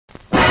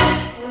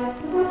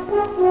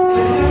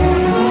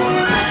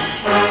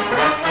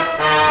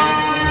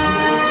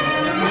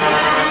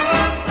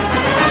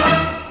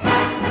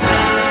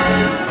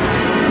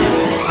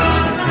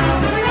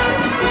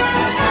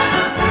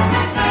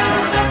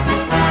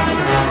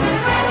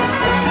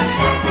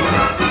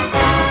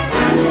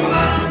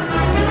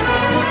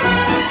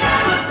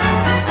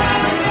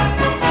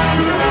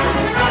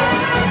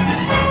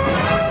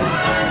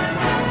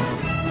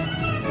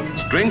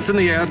in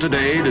the air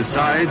today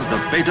decides the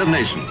fate of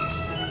nations.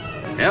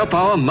 Air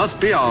power must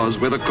be ours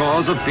where the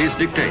cause of peace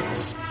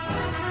dictates.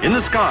 In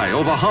the sky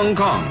over Hong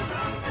Kong,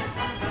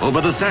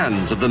 over the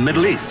sands of the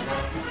Middle East.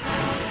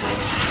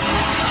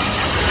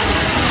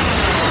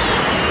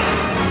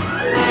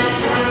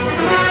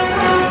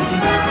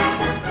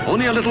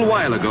 Only a little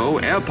while ago,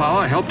 air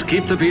power helped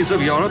keep the peace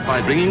of Europe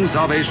by bringing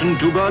salvation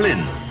to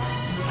Berlin.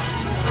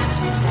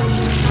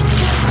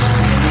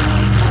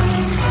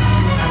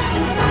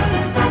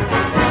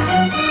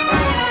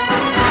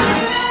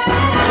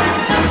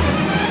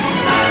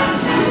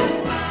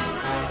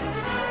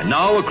 And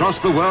now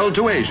across the world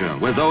to Asia,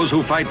 where those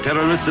who fight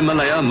terrorists in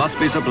Malaya must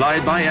be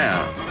supplied by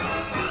air.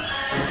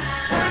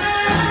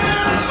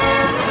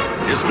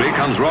 History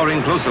comes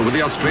roaring closer with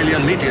the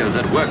Australian meteors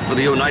at work for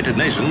the United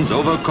Nations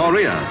over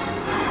Korea.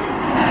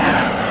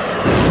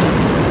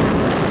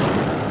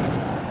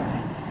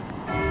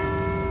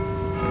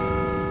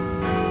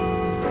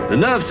 The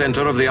nerve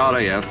centre of the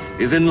RAF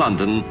is in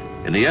London,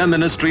 in the Air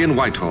Ministry in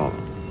Whitehall,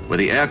 where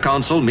the Air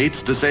Council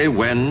meets to say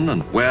when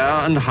and where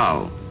and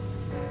how.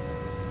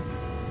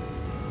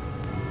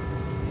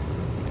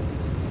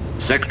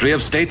 Secretary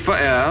of State for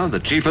Air, the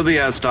Chief of the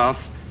Air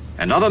Staff,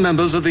 and other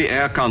members of the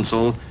Air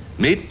Council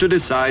meet to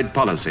decide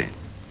policy.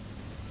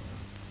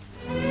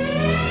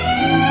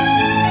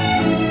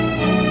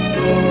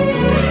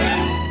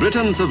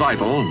 Britain's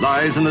survival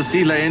lies in the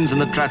sea lanes and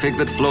the traffic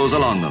that flows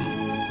along them.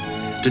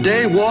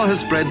 Today, war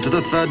has spread to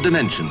the third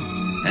dimension,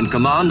 and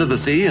command of the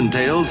sea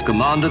entails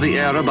command of the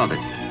air above it.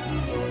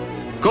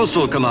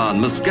 Coastal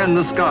Command must scan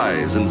the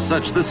skies and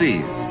search the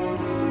seas.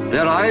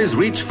 Their eyes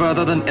reach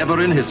further than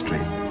ever in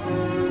history.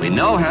 We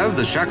now have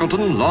the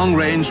Shackleton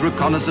long-range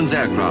reconnaissance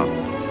aircraft,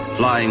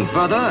 flying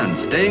further and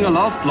staying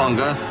aloft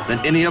longer than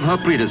any of her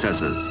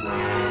predecessors.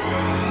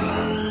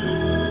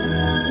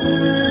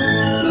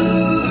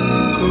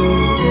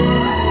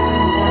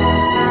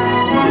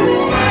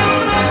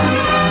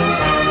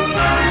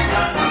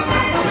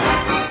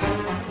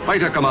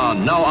 Fighter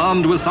Command, now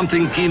armed with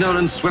something keener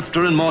and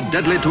swifter and more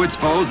deadly to its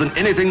foes than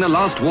anything the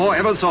last war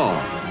ever saw.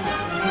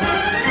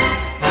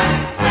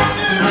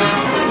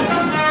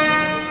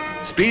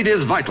 Speed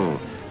is vital.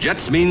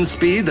 Jets mean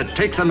speed that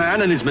takes a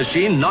man and his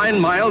machine 9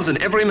 miles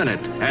in every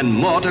minute, and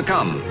more to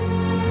come.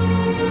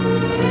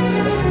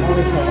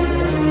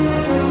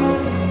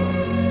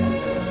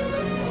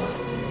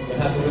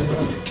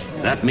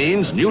 That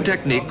means new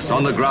techniques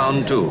on the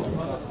ground too.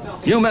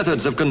 New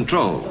methods of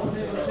control.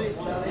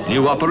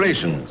 New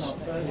operations.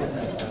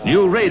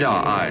 New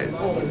radar eyes.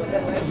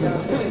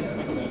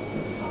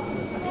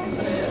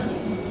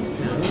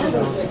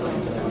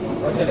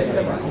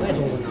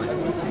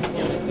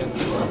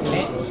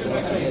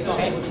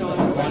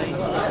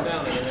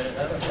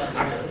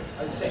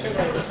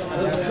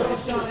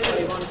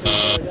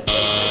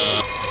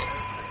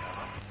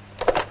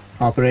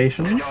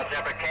 Operations.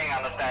 King,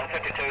 understand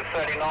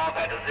 5230 north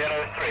at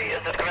 03.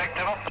 Is this correct,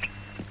 Devil?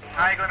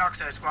 Tiger and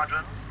Oxo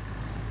squadrons.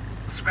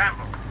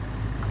 Scramble.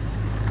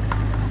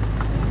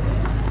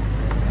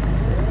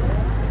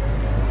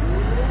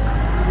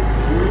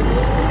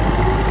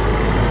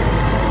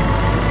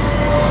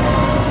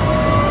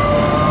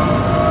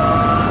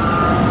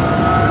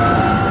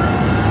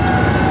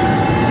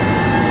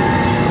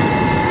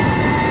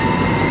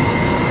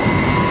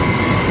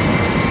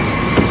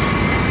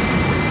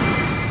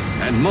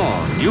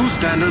 More new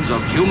standards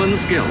of human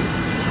skill.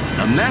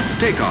 A mass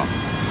takeoff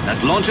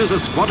that launches a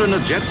squadron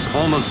of jets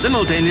almost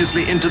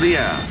simultaneously into the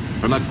air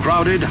from a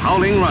crowded,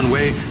 howling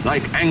runway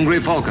like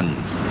angry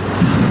falcons.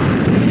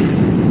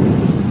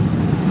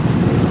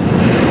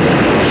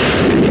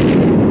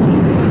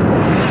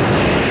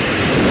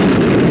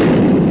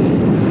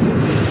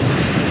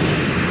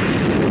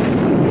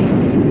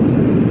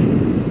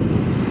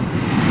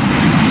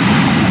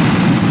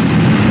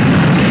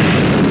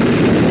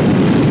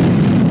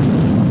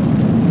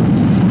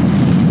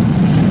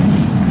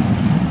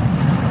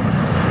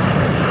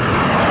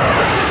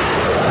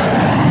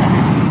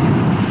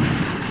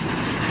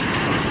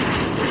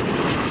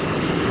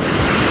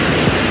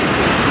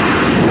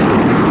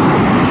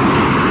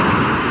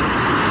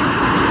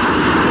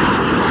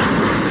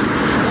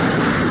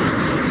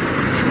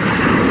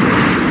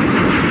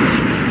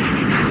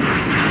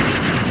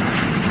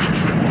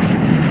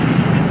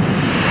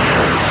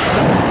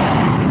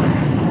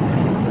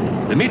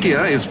 The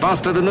Meteor is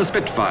faster than the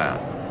Spitfire,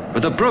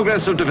 but the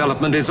progress of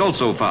development is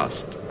also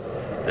fast.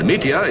 The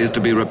Meteor is to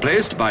be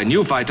replaced by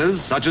new fighters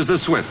such as the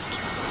Swift.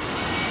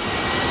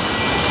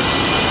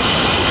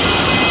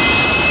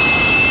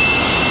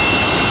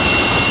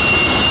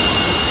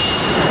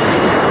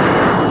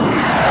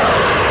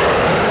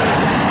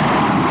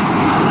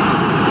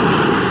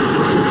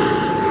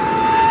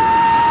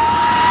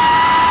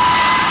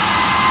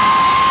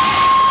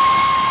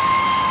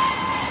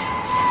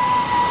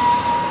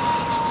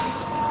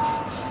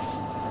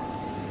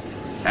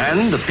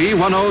 And the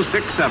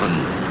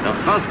P-1067, the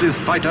fastest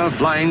fighter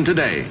flying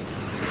today.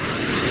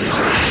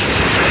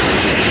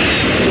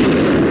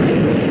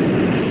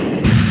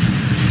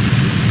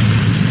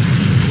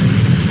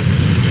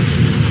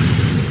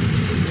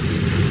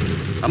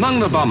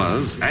 Among the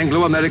bombers,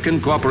 Anglo-American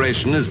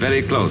cooperation is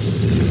very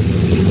close.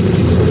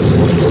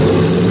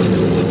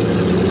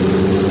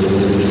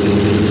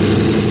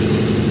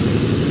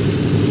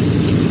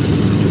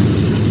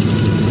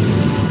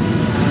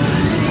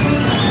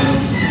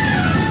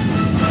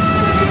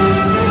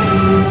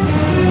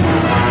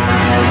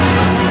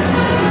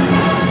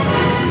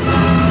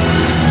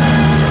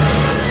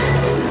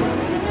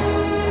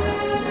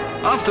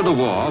 After the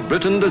war,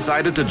 Britain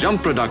decided to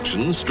jump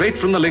production straight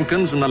from the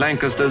Lincolns and the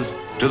Lancasters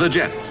to the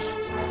jets.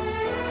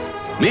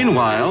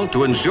 Meanwhile,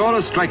 to ensure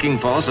a striking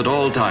force at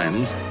all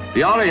times,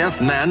 the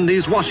RAF manned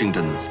these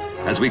Washingtons,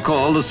 as we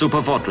call the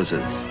super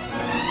fortresses.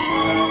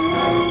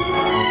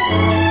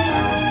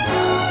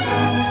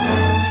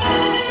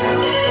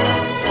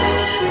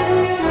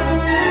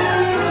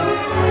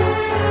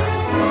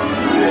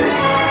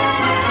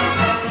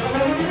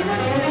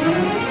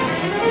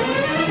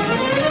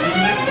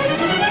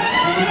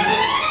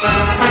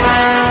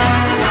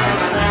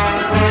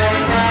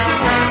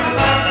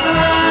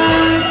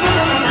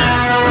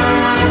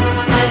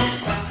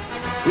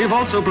 We've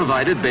also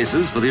provided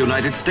bases for the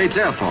United States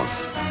Air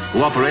Force,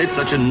 who operate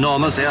such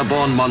enormous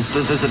airborne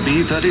monsters as the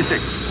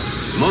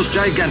B-36, most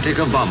gigantic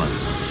of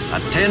bombers, a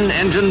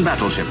 10-engine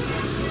battleship,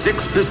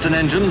 6 piston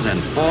engines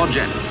and 4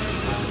 jets.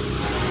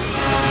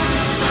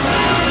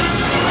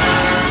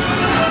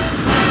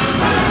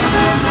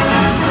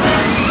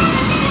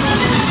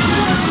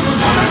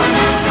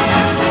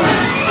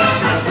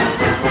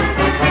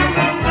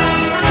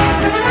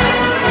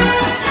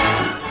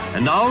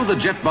 And now the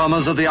jet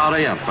bombers of the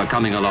RAF are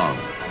coming along.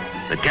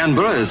 The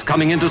Canberra is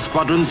coming into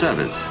squadron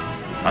service.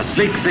 A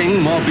sleek thing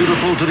more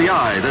beautiful to the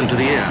eye than to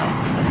the ear,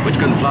 which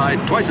can fly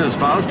twice as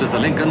fast as the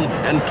Lincoln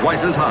and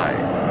twice as high.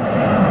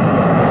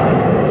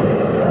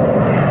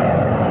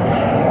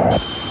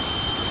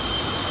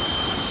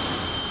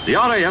 The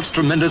RAF's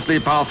tremendously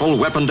powerful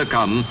weapon to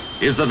come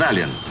is the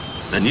Valiant,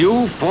 the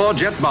new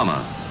 4-jet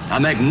bomber, a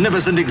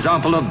magnificent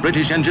example of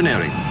British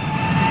engineering.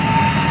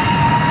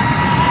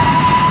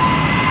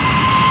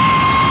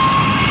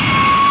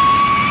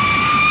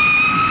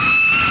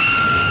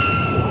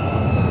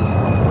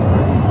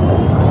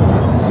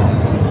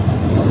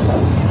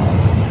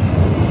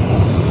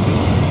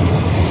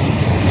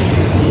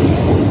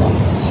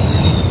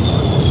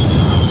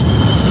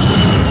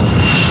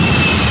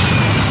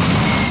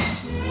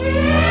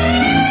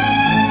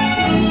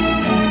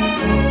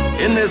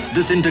 In this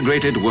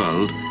disintegrated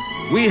world,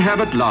 we have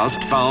at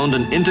last found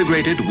an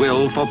integrated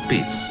will for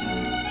peace.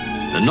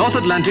 The North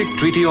Atlantic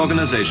Treaty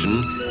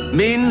Organization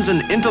means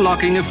an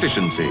interlocking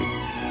efficiency,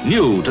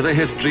 new to the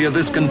history of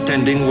this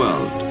contending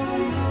world.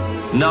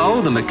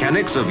 Now the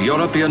mechanics of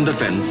European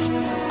defense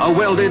are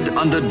welded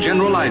under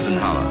General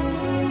Eisenhower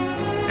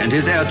and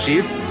his Air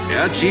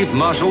Chief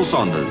Marshal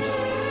Saunders,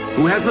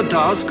 who has the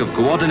task of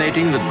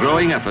coordinating the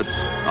growing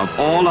efforts of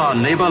all our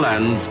neighbor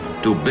lands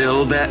to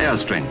build their air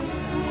strength.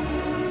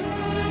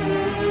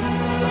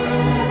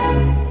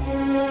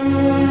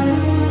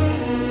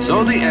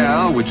 So the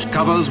air, which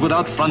covers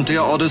without frontier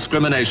or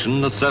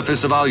discrimination the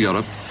surface of our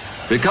Europe,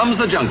 becomes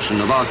the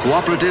junction of our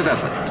cooperative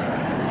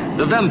effort.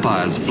 The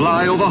vampires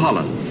fly over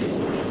Holland.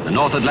 The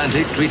North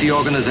Atlantic Treaty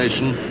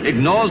Organization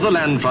ignores the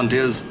land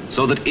frontiers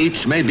so that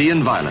each may be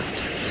inviolate.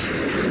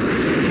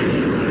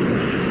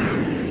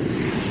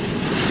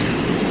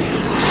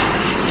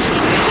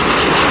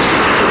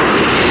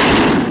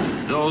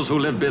 Those who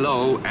live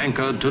below,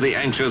 anchored to the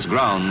anxious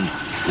ground,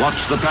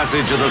 watch the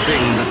passage of the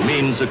thing that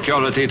means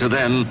security to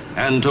them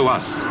and to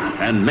us,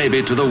 and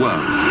maybe to the world.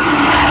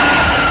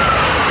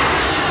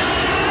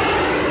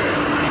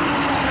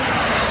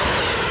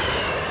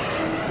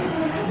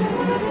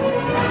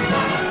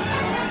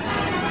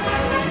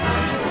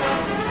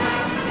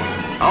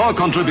 Our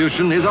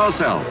contribution is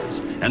ourselves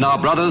and our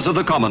brothers of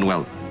the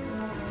Commonwealth,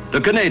 the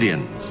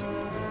Canadians,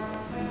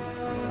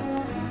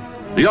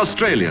 the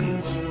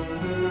Australians,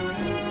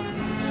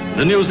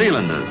 the New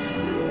Zealanders,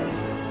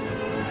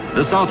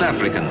 the South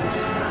Africans,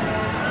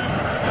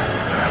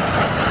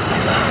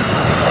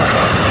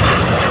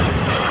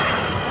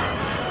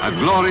 a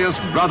glorious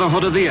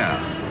brotherhood of the air,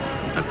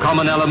 the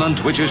common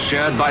element which is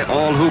shared by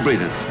all who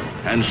breathe it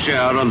and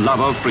share a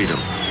love of freedom.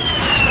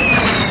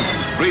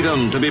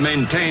 Freedom to be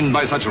maintained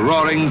by such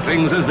roaring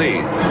things as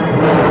these.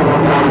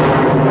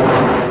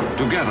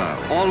 Together,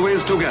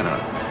 always together,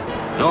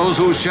 those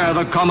who share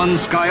the common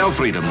sky of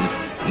freedom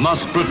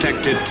must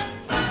protect it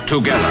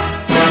together.